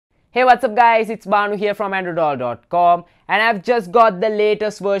Hey, what's up guys, it's Banu here from Andro.com and I've just got the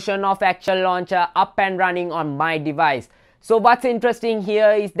latest version of Action Launcher up and running on my device. So what's interesting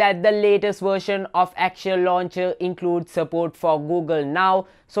here is that the latest version of Action Launcher includes support for Google Now.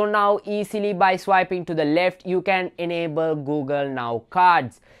 So now easily by swiping to the left you can enable Google Now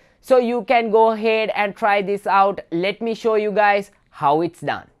cards. So you can go ahead and try this out. Let me show you guys how it's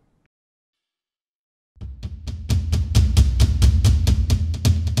done.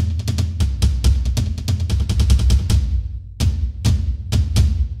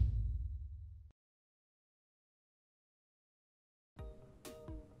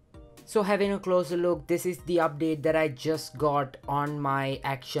 So having a closer look, this is the update that I just got on my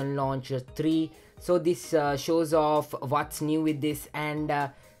Action Launcher 3. So this shows off what's new with this,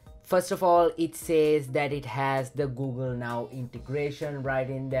 and first of all it says that it has the Google Now integration right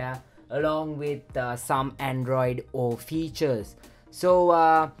in there along with some Android O features.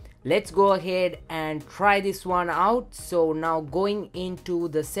 So let's go ahead and try this one out. So now going into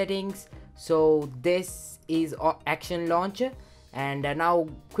the settings, so this is Action Launcher. And now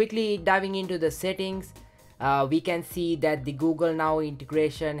quickly diving into the settings, we can see that the Google Now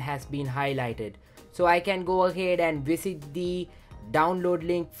integration has been highlighted. So I can go ahead and visit the download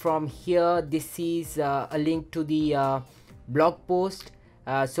link from here. This is a link to the blog post,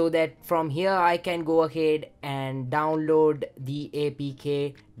 so that from here I can go ahead and download the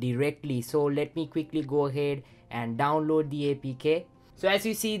APK directly. So let me quickly go ahead and download the APK. So as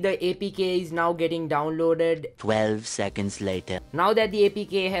you see, the APK is now getting downloaded. 12 seconds later. Now that the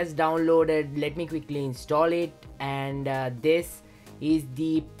APK has downloaded, let me quickly install it, and this is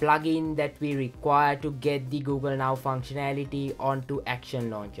the plugin that we require to get the Google Now functionality onto Action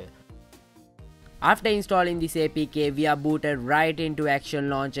Launcher. After installing this APK, we are booted right into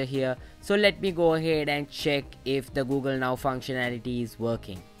Action Launcher here. So let me go ahead and check if the Google Now functionality is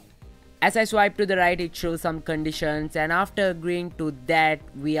working. As I swipe to the right, it shows some conditions, and after agreeing to that,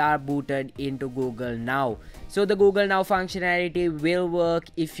 we are booted into Google Now. So the Google Now functionality will work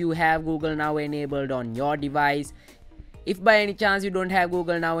if you have Google Now enabled on your device. If by any chance you don't have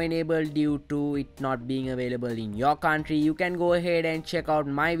Google Now enabled due to it not being available in your country, you can go ahead and check out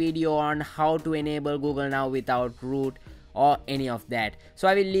my video on how to enable Google Now without root or any of that. So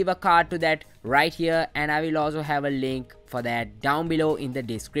I will leave a card to that right here, and I will also have a link for that down below in the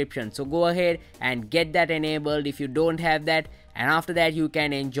description. So go ahead and get that enabled if you don't have that, and after that you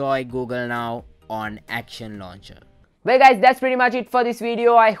can enjoy Google Now on Action Launcher. Well guys, that's pretty much it for this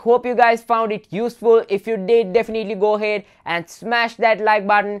video. I hope you guys found it useful. If you did, definitely go ahead and smash that like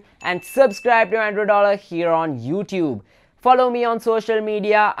button and subscribe to Andro here on YouTube. Follow me on social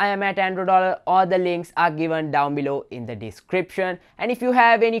media. I am at Andro. All the links are given down below in the description. And if you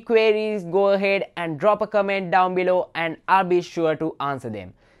have any queries, go ahead and drop a comment down below and I'll be sure to answer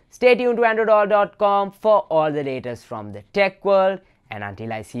them. Stay tuned to Andro.com for all the latest from the tech world. And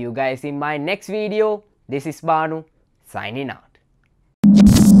until I see you guys in my next video, this is Banu signing out.